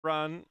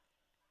run.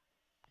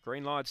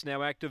 Green light's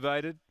now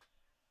activated.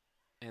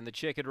 And the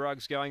checkered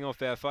rug's going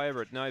off our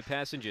favourite. No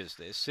passengers.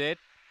 They're set.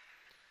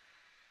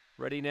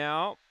 Ready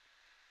now.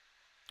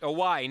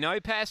 Away.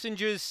 No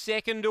passengers.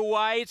 Second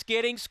away. It's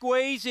getting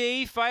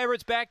squeezy.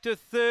 Favourites back to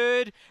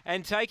third.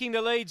 And taking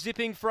the lead,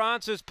 Zipping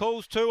Francis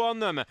pulls two on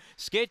them.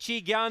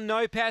 Sketchy Gun.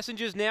 No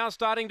passengers. Now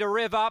starting to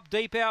rev up.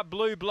 Deep out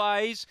Blue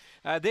Blaze.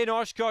 Then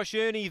Oshkosh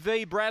Ernie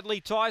V.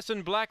 Bradley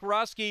Tyson. Black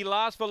Rusky.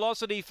 Last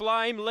Velocity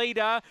Flame.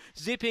 Leader.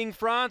 Zipping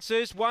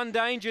Francis. One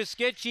danger.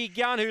 Sketchy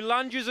Gun who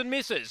lunges and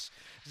misses.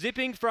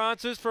 Zipping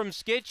Francis from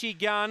Sketchy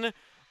Gun.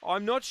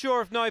 I'm not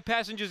sure if No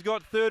Passengers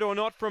got third or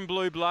not from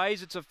Blue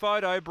Blaze. It's a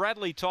photo.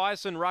 Bradley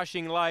Tyson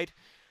rushing late.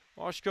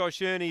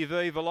 Oshkosh Ernie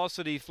V.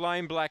 Velocity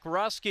Flame. Black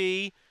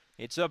Rusky.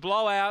 It's a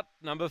blowout.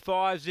 Number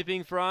 5,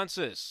 Zipping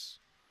Francis.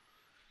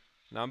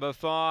 Number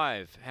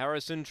 5,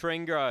 Harrison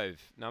Trengrove.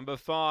 Number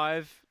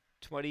 5,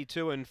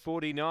 22 and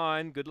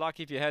 49. Good luck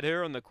if you had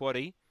her on the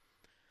quaddie.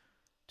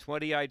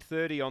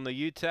 28.30 on the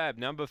U-tab.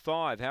 Number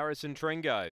 5, Harrison Trengrove.